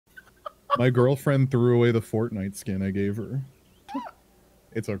My girlfriend threw away the Fortnite skin I gave her.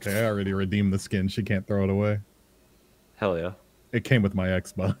 It's okay, I already redeemed the skin. She can't throw it away. Hell yeah. It came with my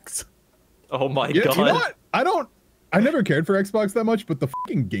Xbox. Oh my god. You know what? I never cared for Xbox that much, but the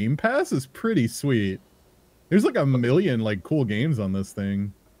fucking Game Pass is pretty sweet. There's like a million like cool games on this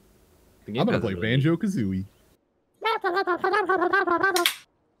thing. I'm gonna play Banjo-Kazooie.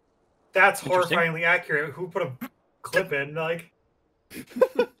 That's horrifyingly accurate. Who put a clip in? Like.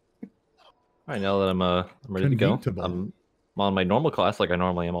 Alright, now that I'm ready to go. I'm on my normal class like I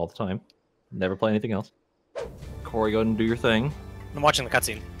normally am all the time. Never play anything else. Corey, go ahead and do your thing. I'm watching the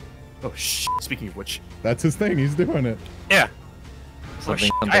cutscene. Oh shit! Speaking of which, that's his thing. He's doing it. Yeah.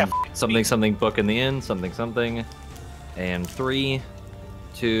 Something. Book in the inn. Something. And 3,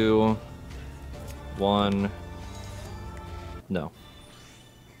 2, 1. No.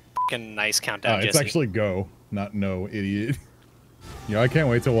 Fucking nice countdown. It's Jesse. actually go, not no, idiot. Yeah, I can't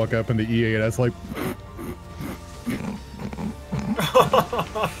wait to walk up into EA and that's like.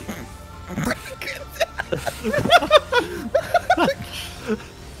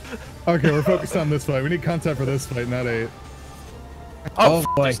 Okay, we're focused on this fight. We need content for this fight, not 8. Oh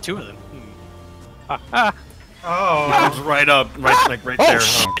boy. There's 2 of them. Oh. that was right there.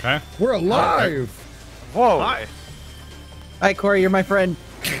 Okay. We're alive! Whoa. Hi. Hi, Corey, you're my friend.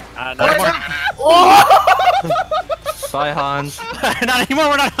 Not anymore. Bye, Hans. Not anymore,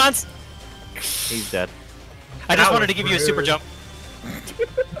 we're not Hans. He's dead. I just wanted to give you a super jump.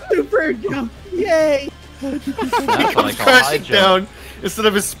 Super jump! Yay! Like crashing down. Instead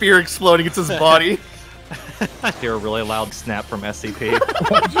of his spear exploding, it's his body. Hear a really loud snap from SCP.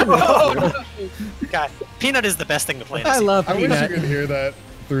 God, Peanut is the best thing to play in I love I Peanut. wish you could hear that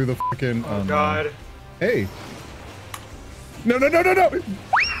through the fucking. Oh god. Hey. No! I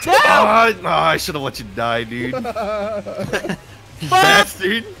should have let you die, dude.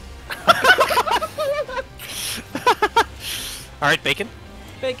 Bastard. Alright, Bacon.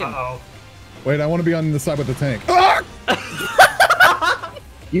 Uh-oh. Wait, I want to be on the side with the tank.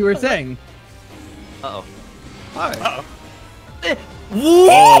 You were saying. Uh-oh. Hi.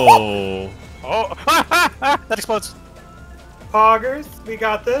 Uh-oh. Oh! That explodes. Poggers, we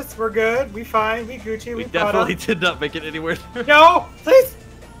got this. We're good. We fine. We Gucci. We caught definitely up. did not make it anywhere. No, please.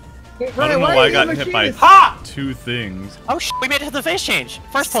 I don't know why I got hit by 2 things. Oh shit, we made it to the face change.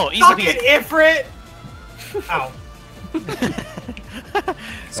 First pull, easy Fucking peasy. Ifrit. Ow.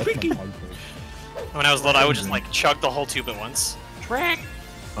 Squeaky. When I was little, I would just like chug the whole tube at once. Track.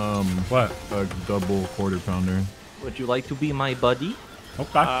 What? A double quarter pounder. Would you like to be my buddy?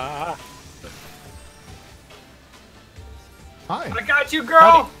 Okay. Hi. I got you,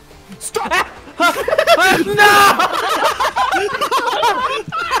 girl. Stop! No!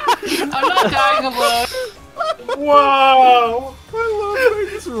 I'm not dying alone. Whoa. I love that I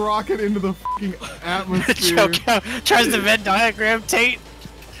just rocket into the fucking atmosphere. Choke out. Tries to Venn diagram Tate.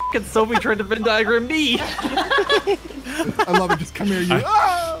 Fucking Sophie tried to Venn diagram me. I love it. Just come here, you.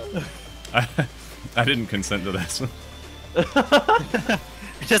 I didn't consent to this.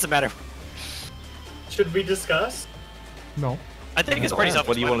 It doesn't matter. Should we discuss? No. I think it's pretty self-explanatory.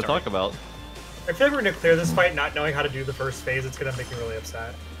 What do you want to talk about? I feel like we're gonna clear this fight not knowing how to do the first phase. It's gonna make me really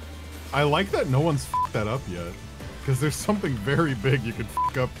upset. I like that no one's f***ed that up yet. Because there's something very big you could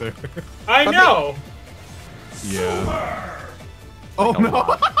f*** up there. I know! Yeah. Oh no!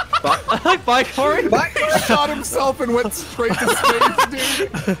 Bye, Corey! He shot himself and went straight to space,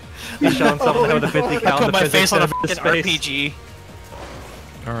 dude! He shot himself with a 50 cal. I put my face on a fucking RPG.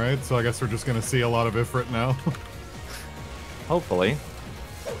 Alright, so I guess we're just gonna see a lot of Ifrit now. Hopefully.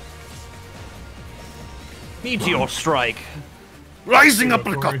 Meteor strike! Rising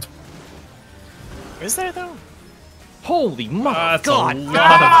uppercut! Is there though? Holy That's god! a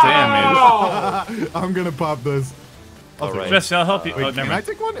lot of damage. I'm gonna pop this. Alright. Jesse, I'll help you. Wait, Oh, can never I mind.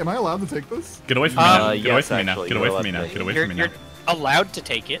 take one? Am I allowed to take this? Get away from me now. Get away yes, from me now. actually, Get away you're from me now. allowed to Get away You're from me now. allowed to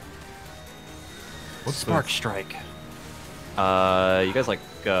take it. What's Spark this? strike. You guys like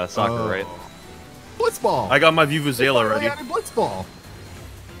soccer, right? Blitzball! I got my Vuvuzela ready. Blitzball!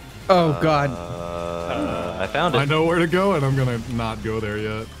 Oh god. I found it. I know where to go and I'm gonna not go there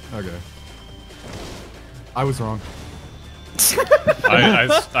yet. Okay. I was wrong.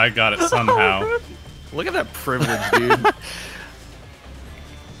 I got it somehow. Look at that privilege, dude.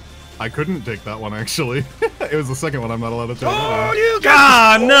 I couldn't take that one actually. It was the second one I'm not allowed to take. Oh, you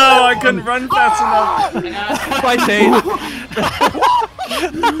got no! I couldn't run fast enough. Bye, Tate.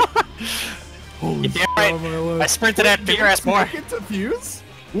 Holy Yeah, right. I sprinted at bigger ass more. Get to fuse?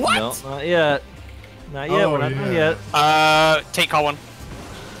 What? No, not yet. Not yet. Oh, We're not done yeah. yet. Take call one.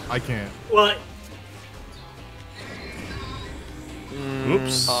 I can't. What?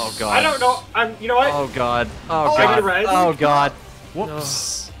 Oops. Oh god. I don't know. You know what? Oh god. Oh god. Oh god.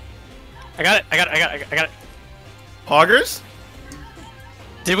 Whoops. I got it. I got it. I got it. I got it. Hoggers?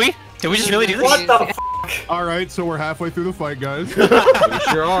 Did we? Did we just really do this? What the f? All right, so we're halfway through the fight, guys. We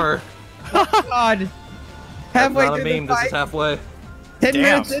sure are. Oh, God. Halfway Not a through meme. the This is fight. halfway. 10 Damn.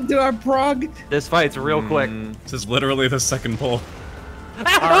 minutes into our prog. This fight's real quick. This is literally the second pull.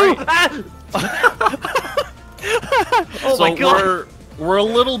 Oh So my god. we're a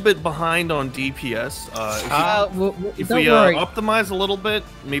little bit behind on DPS. If Don't we worry. optimize a little bit,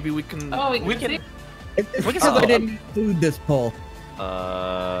 maybe we can. Oh, We can. It's we can because I still- didn't include this poll. I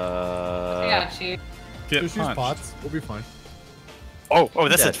got you. Get Just use punched. pots. We'll be fine. Oh,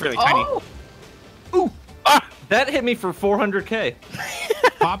 that's Yeah. really tiny. Oh, That hit me for 400k.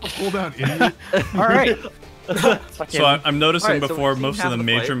 Pop a cooldown, idiot. All right. So I'm noticing Alright, so before we've seen most of half the the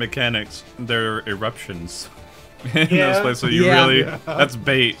major fight. mechanics, they're eruptions. In Yeah. those places, so you Yeah. really, that's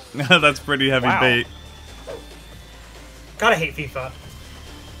bait. That's pretty heavy Wow. bait. Gotta hate FIFA.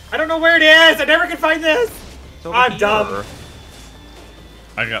 I don't know where it is. I never can find this. It's over I'm here. dumb.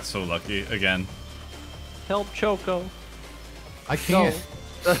 I got so lucky again. Help Choco. I can't.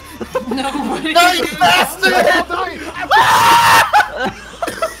 nobody. No, you bastard!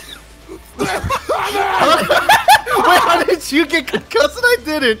 Wait, how did you get concussed and I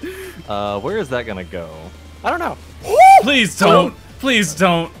didn't? Where is that gonna go? I don't know. Please don't. Please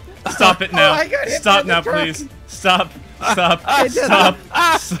don't. Stop it now. I got hit Stop by the now, truck. please. Stop. Stop. did it. Stop.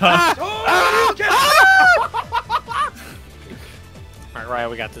 Stop. All right,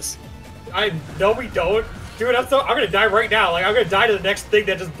 Ryan, we got this. No, we don't. Dude, I'm gonna die right now. Like, I'm gonna die to the next thing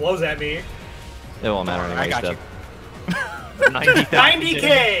that just blows at me. It won't matter anyway. I got Steph. you.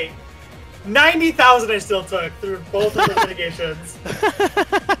 90k! 90,000 I still took through both of the mitigations.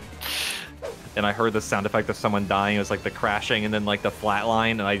 And I heard the sound effect of someone dying. It was like the crashing and then like the flat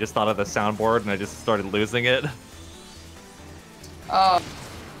line, and I just thought of the soundboard and I just started losing it. Oh,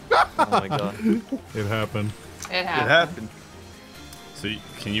 Oh my god. It happened. it It happened. happened. So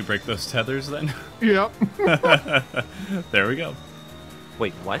can you break those tethers then? Yep. There we go.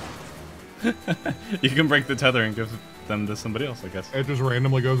 Wait, what? You can break the tether and give them to somebody else, I guess. It just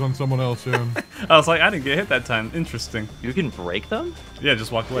randomly goes on someone else, yeah. I was like, I didn't get hit that time. Interesting. You can break them? Yeah,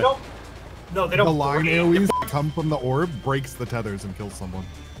 just walk away. No, they The don't. line break. AoEs that come from the orb breaks the tethers and kills someone.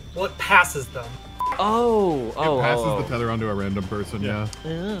 Well, it passes them. Oh, It passes the tether onto a random person, yeah.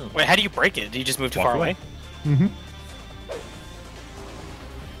 Oh. Wait, how do you break it? Do you just move too Walk far away. away? Mm-hmm.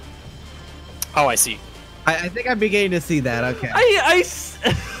 Oh, I see. I think I'm beginning to see that. Okay.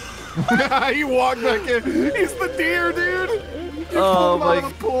 He walked back in. He's the deer, dude. You Oh pulled him out of my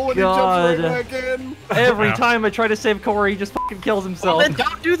the pool and God. he jumps right back in. Every Wow. time I try to save Corey, he just fucking kills himself. Well, then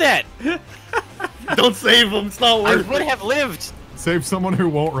don't do that. Don't save him. It's not I worth would it. have lived Save someone who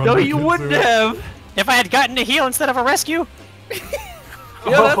won't run. No, back you into wouldn't it. have. if I had gotten a heal instead of a rescue. Yeah,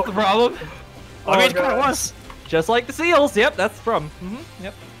 that's the problem. I mean, it God. kind of was. Just like the seals. Yep, that's the problem.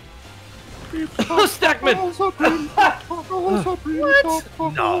 Yep. Oh, Stackman!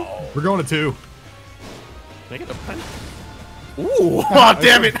 No. We're going to 2. Make it a pen. Ooh, oh,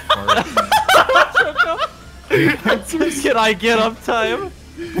 damn it. Can I get up time?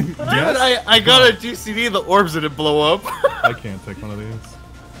 Damn it, I got a GCD, the orbs didn't blow up. I can't take one of these.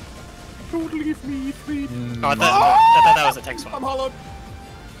 Don't leave me, please. Oh, I thought that was a text I'm one. hollowed.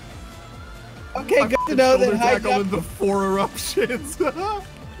 Okay, good to know that Shoulder high tackle jump. into 4 eruptions.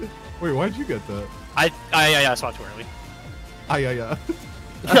 Wait, why'd you get that? I saw it too early. Yeah.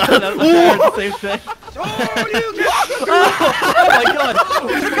 That's the same thing. Oh my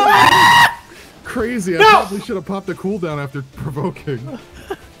god! Crazy. I probably should have popped a cooldown after provoking.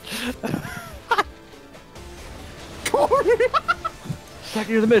 Corey! Back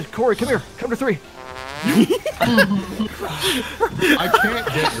near the mid. Corey, come here. Come to 3. I can't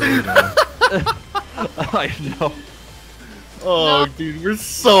get rid of I know. Oh, dude, we're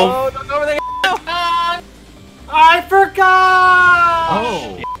so. Oh, no, over there. I forgot!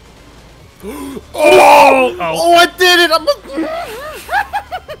 Oh! Oh, I did it!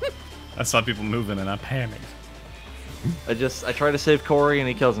 I saw people moving and I panicked. I try to save Corey and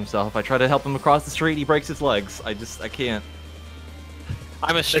he kills himself. I try to help him across the street, he breaks his legs. I can't.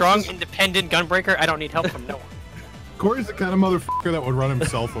 I'm a strong, independent gunbreaker. I don't need help from no one. Corey's the kind of motherfucker that would run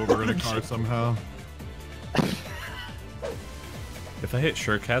himself over in a car somehow. If I hit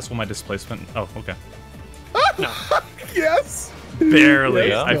Surecast, will my displacement... Oh, okay. Yes! Barely.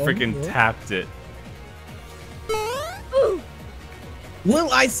 Yeah. I freaking tapped it.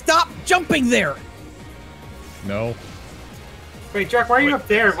 Will I stop jumping there? No. Wait, Jack, why are you up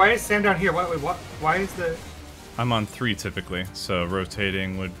there? Why is Sam down here? What? Why is the... I'm on 3 typically, so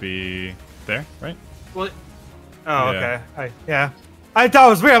rotating would be there, right? What? Oh, okay. Yeah. I thought it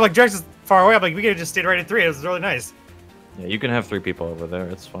was weird. I'm like, Drax is far away. I'm like, we could have just stayed right at 3. It was really nice. Yeah, you can have 3 people over there.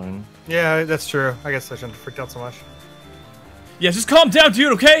 It's fine. Yeah, that's true. I guess I shouldn't have freaked out so much. Yeah, just calm down,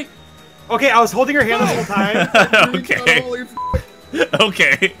 dude, okay? Okay, I was holding her hand this whole time. Okay.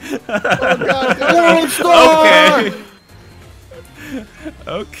 Okay. Oh God!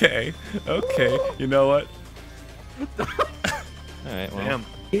 Okay. Okay. You know what? Alright, well.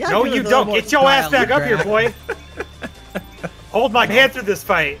 No, you don't. Get your ass back up here, boy. Hold my hand through this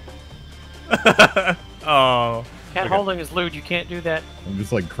fight. Oh. Cat holding is lewd. You can't do that. I'm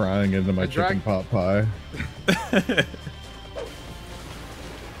just like crying into my chicken pot pie.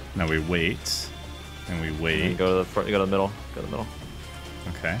 Now we wait. And we wait. And go to the front. You go to the middle. Go to the middle.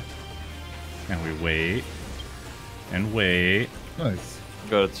 Okay. And we wait. And wait. Nice.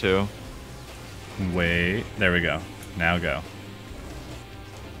 Go to 2. And wait. There we go. Now go.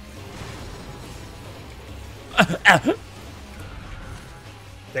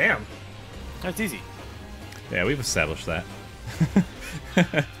 Damn. That's easy. Yeah, we've established that.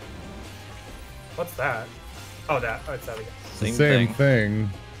 What's that? Oh, that. Oh, it's that again. Same thing.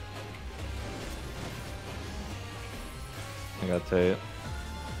 I gotta tell you.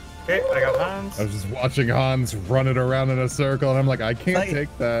 Okay, I got Hans. I was just watching Hans run it around in a circle, and I'm like, I can't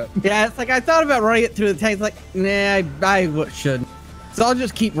take that. Yeah, it's like I thought about running it through the tank. Like, nah, I shouldn't. So I'll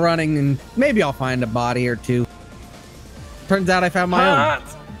just keep running, and maybe I'll find a body or 2. Turns out I found my own.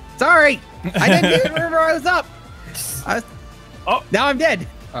 Sorry, I didn't even remember I was up. Oh, now I'm dead.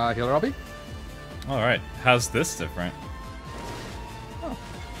 Healer Robbie. All right. How's this different?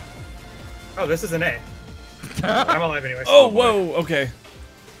 Oh, this is an A. I'm alive anyway. Oh, whoa. Okay.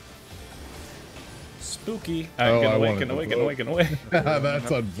 Spooky. Oh, Get away, get away, get away, get away.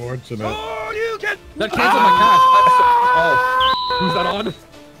 That's unfortunate. Oh, you can. That canceled my cast. Oh, who's that on?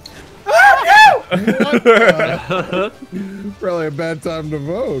 Probably a bad time to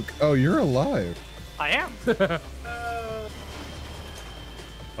vote. Oh, you're alive. I am.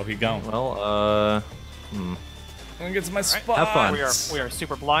 Oh, he gone. Well, I'm gonna get to my spot. Have fun. We are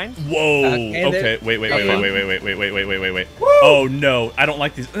super blind. Whoa. Okay. Wait. Wait. Oh no, I don't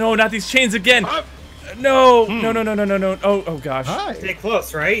like these. No, not these chains again. No. No. Oh gosh. Hi. Stay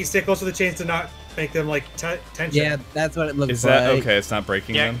close, right? You stay close to the chains to not make them like tension. Yeah, that's what it looks like. Is that okay? It's not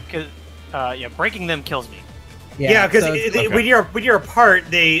breaking Yeah, them. because breaking them kills me. Yeah, because okay. when you're apart,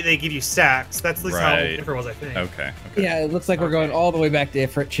 they give you sacks. That's at least how different was, I think. Okay. Yeah, it looks like we're going all the way back to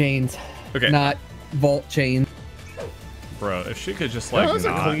different chains. Okay. Not vault chains. Bro, if she could just like that was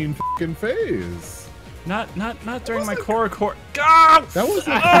not, a clean fucking phase. not during my core. God! That was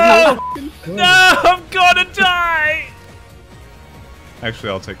a Oh! No, I'm gonna die. Actually,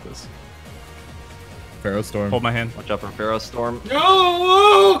 I'll take this. Pharaoh Storm. Hold my hand. watch out for Pharaoh Storm.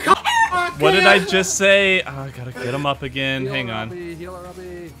 No! Come on! What did I just say? Oh, I gotta get him up again. Hang on. Healer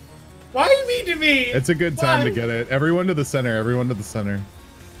Robbie. Why are you mean to me? It's a good time to get it. Everyone to the center. Everyone to the center.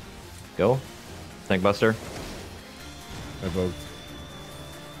 Go. Tank Buster. I vote.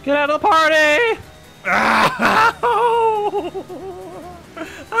 Get out of the party!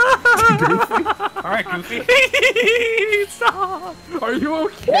 Alright, Goofy. Stop. Are you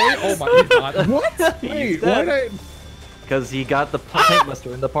okay? Oh my God. What? Wait, why did I? Because he got the Tank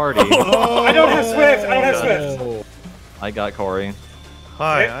Buster in the party. Oh, I don't have Swift. I don't have Swift. I got Corey.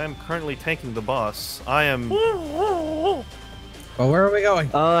 Hi, I am currently tanking the boss. I am. Well, where are we going?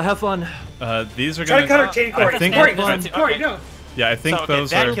 Have fun. These are Try gonna. to cut our chain, Corey. I think. Corey, no. Yeah, I think So, okay, those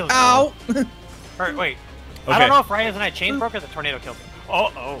that are. kills me. Ow! Alright, wait. Okay. I don't know if Ryan's and I chain broke or the tornado killed him.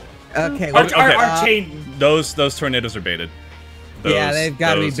 Oh. Okay, Our chain. Those tornadoes are baited. Yeah, they've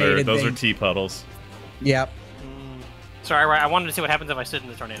gotta be baited Those are things. tea puddles. Yep. Sorry, Ryan. I wanted to see what happens if I stood in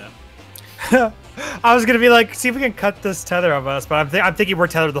the tornado. I was gonna be like, see if we can cut this tether of us, but I'm thinking we're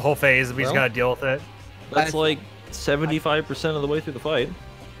tethered the whole phase, and we just gotta deal with it. That's like 75% of the way through the fight.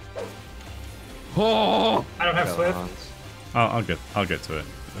 Oh. I don't have Swift. I'll get to it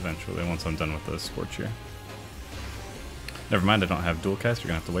eventually once I'm done with the Scorch here. Never mind, I don't have dual cast. You're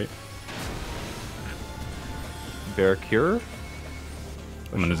gonna have to wait. Bear Cure?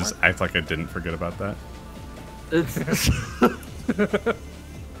 I'm gonna just act like I didn't forget about that.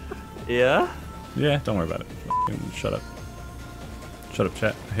 Yeah? Yeah, don't worry about it. Shut up. Shut up,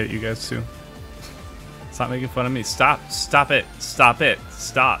 chat. I hate you guys too. Stop making fun of me. Stop it. Stop it.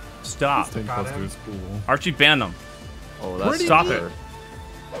 Stop. Tank Buster is cool. Archie, ban them. Oh, that's Stop it.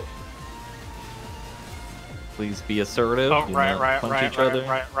 Please be assertive. Oh, Do right. not punch each other.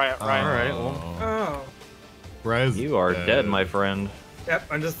 Alright, well. Oh. Rise You are dead. dead, my friend. Yep,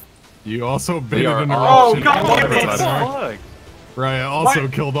 I'm just You also baited are an Oh, eruption. God damn it! Ryan also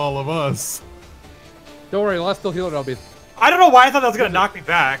killed all of us. Don't worry, I'll still heal it, LB. I don't know why I thought that was gonna knock me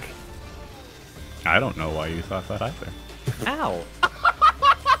back. I don't know why you thought that either. Ow.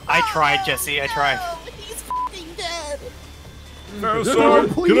 I tried, Jesse. I tried. He's fucking dead. No, No, sword!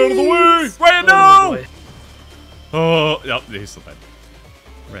 please. Get out of the way! Ryan, no! Oh, yep, he's still dead.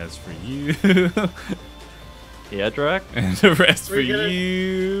 Res for you. Yeah, Drak? And the rest for We get it.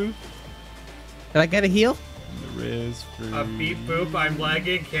 you. Did I get a heal? And the res for Beep boop, I'm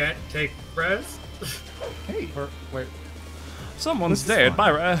lagging, can't take res. Hey. Wait. Someone's dead.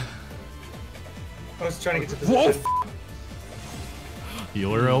 Bye, Ryan. I was trying to get to position.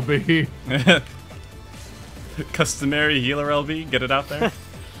 Healer LB. Customary healer LB. Get it out there.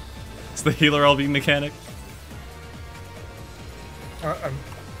 It's the healer LB mechanic.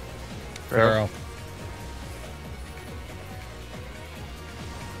 Pharaoh.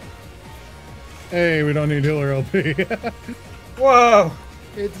 Hey, we don't need healer LB. Whoa!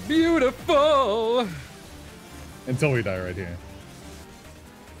 It's beautiful. Until we die right here.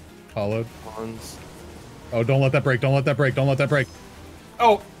 Hollowed. Ones. Oh, don't let that break. Don't let that break. Don't let that break.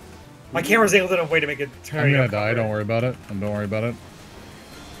 Oh! My camera's angled in a way to make it turn. I'm gonna die. Don't worry about it. Don't worry about it.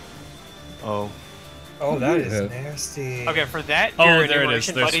 Oh. Oh, that is Hit. nasty. Okay, for that, Oh, your there it is.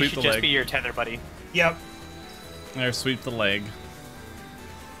 enumeration There, buddy sweep should the just leg. be your tether buddy. Yep. There, sweep the leg.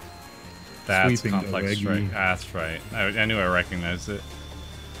 That's Sweeping the complex leggy. strike. That's right. I knew I recognized it.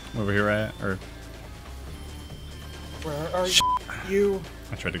 Over here, right? Or Where are you?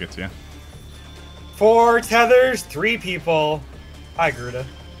 I tried to get to you. 4 tethers, 3 people. Hi, Gruda.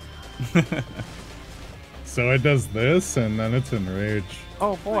 So it does this, and then it's enrage.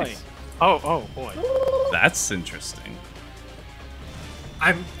 Oh boy. Nice. Oh boy. That's interesting.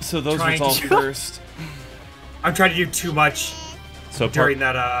 I'm So those trying ones all to- first. I'm trying to do too much So during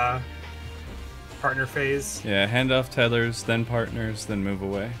that partner phase. yeah, hand off tethers, then partners, then move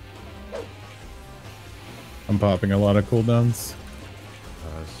away. I'm popping a lot of cooldowns.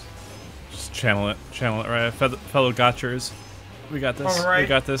 Just channel it right. Fellow gotchers, we got this. All right. We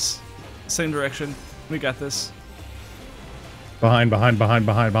got this. Same direction. We got this. Behind. Oh,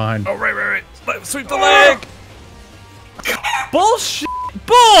 right. Sweep the leg! Bullshit!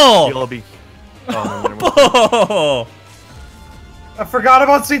 Bull! DLB. Oh, no, Bull! I forgot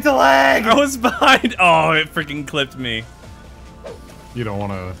about sweep the leg! I was behind. Oh, it freaking clipped me. You don't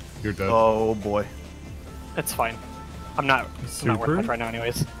want to. You're dead. Oh boy. It's fine. I'm not worth much right now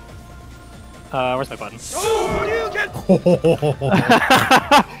anyways. Where's my button?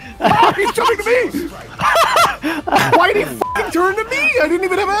 Oh, he's jumping to me! Why did he fucking turn to me? I didn't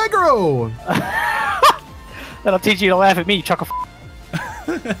even have aggro! That'll teach you to laugh at me, you chuckle.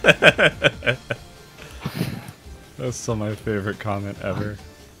 That's still my favorite comment ever.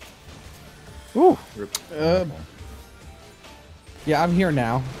 Ooh. Yeah, I'm here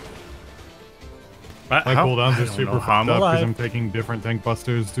now. My cooldowns are super fucked up because alive. I'm taking different tank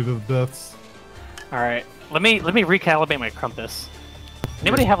busters due to the deaths. Alright. Let me recalibrate my compass.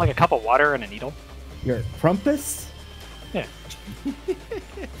 Anybody have like a cup of water and a needle? Your Crumpus? Yeah.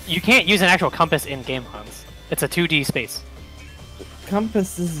 You can't use an actual compass in game, Hans. It's a 2D space.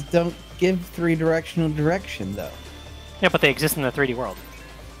 Compasses don't give 3-directional direction, though. Yeah, but they exist in the 3D world.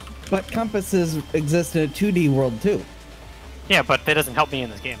 But compasses exist in a 2D world, too. Yeah, but that doesn't help me in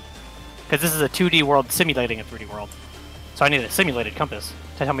this game. Because this is a 2D world simulating a 3D world. So I need a simulated compass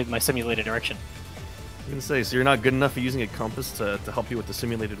to tell me my simulated direction. I was gonna say, so you're not good enough at using a compass to help you with the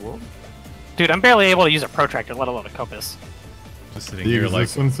simulated world? Dude, I'm barely able to use a protractor, let alone a compass. Just sitting The here like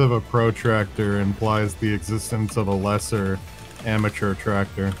existence of a protractor implies the existence of a lesser amateur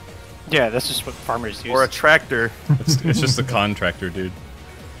tractor. Yeah, that's just what farmers use. Or a tractor. it's just a contractor, dude.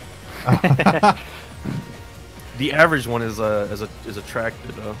 The average one is a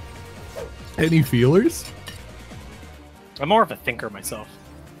tractor though. Any feelers? I'm more of a thinker myself.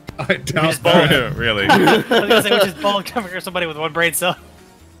 I doubt bald. that. Really? I was gonna say, which is bald coming from somebody with one brain cell.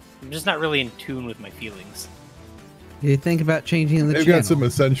 I'm just not really in tune with my feelings. You think about changing the They've channel? got some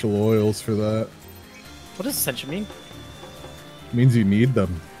essential oils for that. What does essential mean? Means you need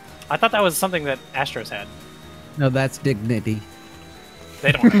them. I thought that was something that Astros had. No, that's dignity.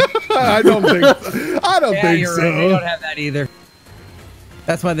 They don't. I don't think. I don't Yeah, think you're so. right. They don't have that either.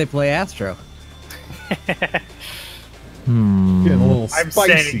 That's why they play Astro. Getting a little I'm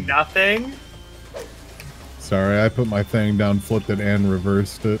spicy. saying nothing. Sorry, I put my thing down, flipped it, and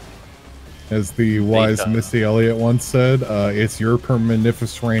reversed it. As the wise Missy Elliott once said, it's your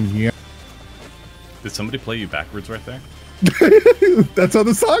permaniferous here. Did somebody play you backwards right there? That's how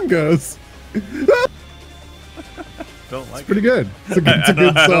the song goes. don't like Pretty good. It's a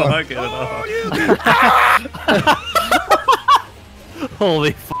good I song. don't like it at all.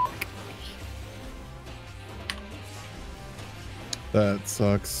 Holy fuck. That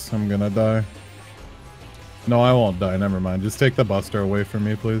sucks. I'm gonna die. No, I won't die. Never mind. Just take the Buster away from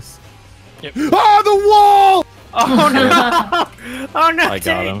me, please. Yep. Ah, the wall! Oh no! Oh no! I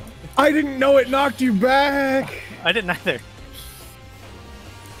got him. I didn't know it knocked you back. I didn't either.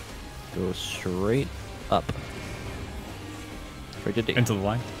 Go straight up. Straight to D. Into the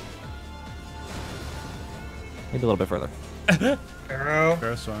line. Maybe a little bit further.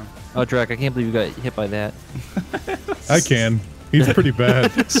 Arrow. Storm. Oh, Drak, I can't believe you got hit by that. I can. He's pretty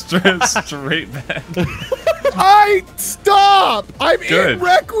bad. Straight back. Stop! I'm Good. in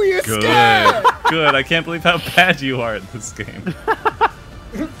Requiescat! Good. Good. I can't believe how bad you are at this game.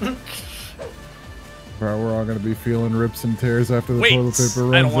 Bro, we're all gonna be feeling rips and tears after the Wait, toilet paper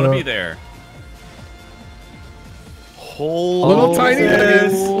runs I don't want to out. be there. Little tiny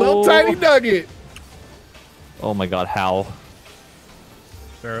nugget. Little tiny nugget. Oh my god, how?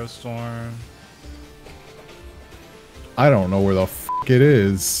 Pharaoh Storm. I don't know where the f it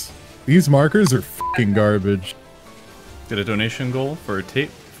is. These markers are fucking garbage. Get a donation goal for a tape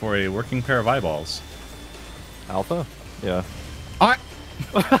for a working pair of eyeballs. Alpha? Yeah. I.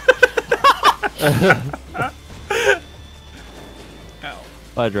 Ow.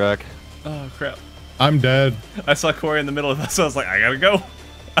 Bye, Drak. Oh crap. I'm dead. I saw Corey in the middle of this, so I was like, I gotta go.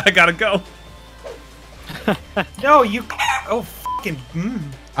 I gotta go. No, you. Oh, fucking.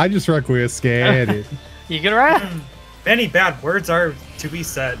 I just Requiescat. You get right. Many bad words are to be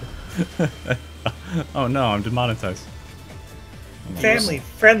said. Oh no, I'm demonetized. Family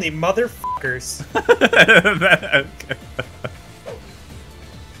friendly motherfuckers.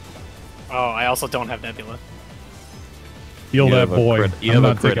 Oh, I also don't have Nebula. Heal You that have a boy. crit- You I'm have a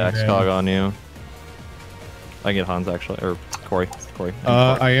not crit taking X-Cog damage. on you. I can get Hans actually, or Corey. Corey.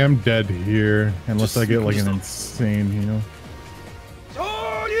 I am dead here, unless I get like an insane heal.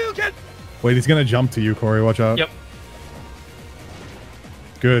 Oh, you get. Wait, he's gonna jump to you, Corey. Watch out. Yep.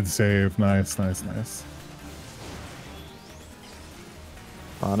 Good save. Nice, nice, nice.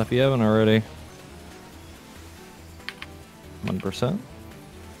 On if you haven't already. 1%?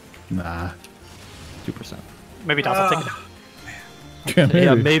 Nah. 2%. Maybe Dots will take it.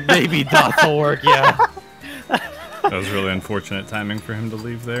 Yeah, maybe dots will work, yeah. That was really unfortunate timing for him to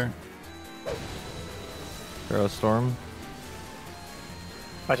leave there. Pharaoh Storm.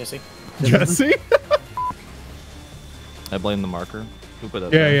 Bye, Jesse. Jesse? I blame the marker. Who put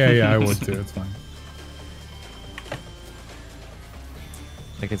that Yeah, there? yeah, yeah. I would too. It's fine.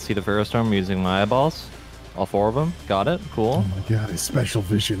 I can see the Pharaoh Storm using my eyeballs. All 4 of them. Got it. Cool. Oh my god, his special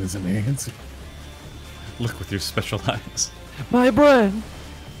vision is enhanced. Look with your special eyes. My brain.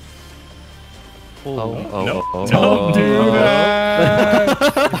 Oh, oh. Don't do that.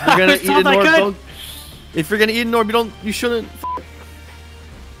 If you're gonna eat an orb, don't. If you're gonna eat an orb, you shouldn't.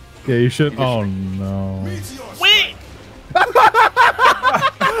 Yeah, you should. Oh no. Wait!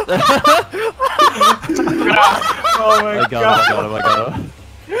 Oh my I got him.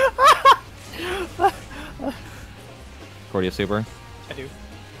 Cordia Super. I do.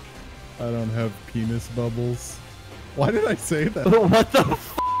 I don't have penis bubbles. Why did I say that? What the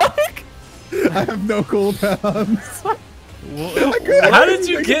fuck? I have no cooldowns. How did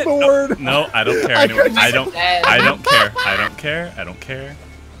you get the word? No, I don't care anymore. I don't care. I don't care. I don't care.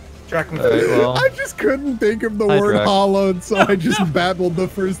 Drak. All right, well. I just couldn't think of the Hi, word Drak. hollowed, so I just babbled the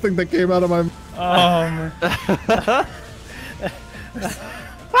first thing that came out of my mouth.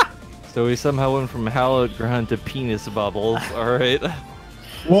 So we somehow went from hallowed ground to penis bubbles. All right.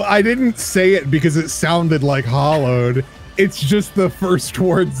 Well, I didn't say it because it sounded like hollowed. It's just the first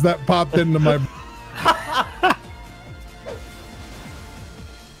words that popped into my.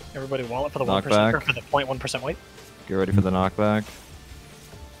 Everybody wallet for the Knockback. 1% or for the 0.1% weight. Get ready for the knockback.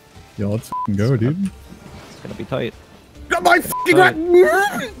 Yo, let's f***ing go, dude. It's gonna be tight. My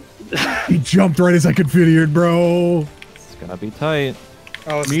f***ing He jumped right as I configured, bro. It's gonna be tight.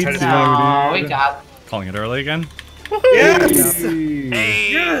 Oh, it's Me tight too, as hell. dude. we got. Calling it early again. Yes!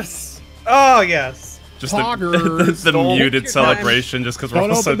 Hey. Yes! Oh, yes. Just Poggers. the Don't muted take your time. celebration just because we're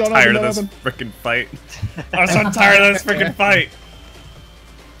Don't all so open, don't tired open, of this don't freaking fight. I'm so tired of this freaking fight.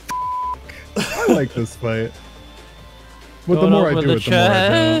 I like this fight. But the Going more I over do the it, the more I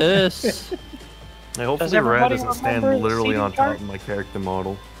don't. chest. Hey, hopefully Does Rad everybody doesn't stand remember the literally seating on top chart? of my character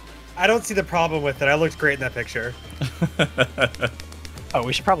model. I don't see the problem with it. I looked great in that picture. Oh,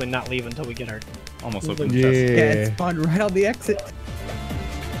 we should probably not leave until we get our. Almost open Yeah. chest. Yeah, it spawned right on the exit.